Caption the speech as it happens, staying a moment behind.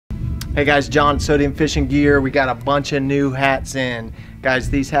Hey guys, John, Sodium Fishing Gear. We got a bunch of new hats in. Guys,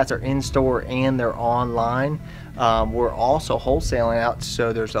 these hats are in store and they're online. We're also wholesaling out,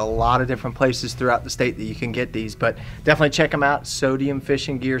 so there's a lot of different places throughout the state that you can get these, but definitely check them out. Sodium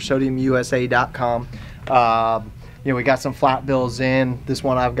Fishing Gear, sodiumusa.com. We got some flat bills in. This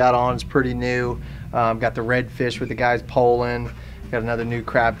one I've got on is pretty new. Got the red fish with the guys poling. Got another new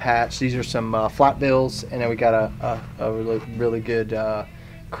crab patch. These are some flat bills, and then we got a really good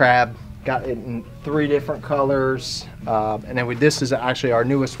crab. Got it in 3 different colors, and then this is actually our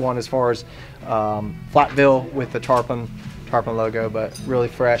newest one as far as flat bill with the tarpon logo, but really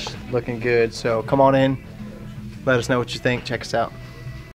fresh, looking good. So come on in, let us know what you think, check us out.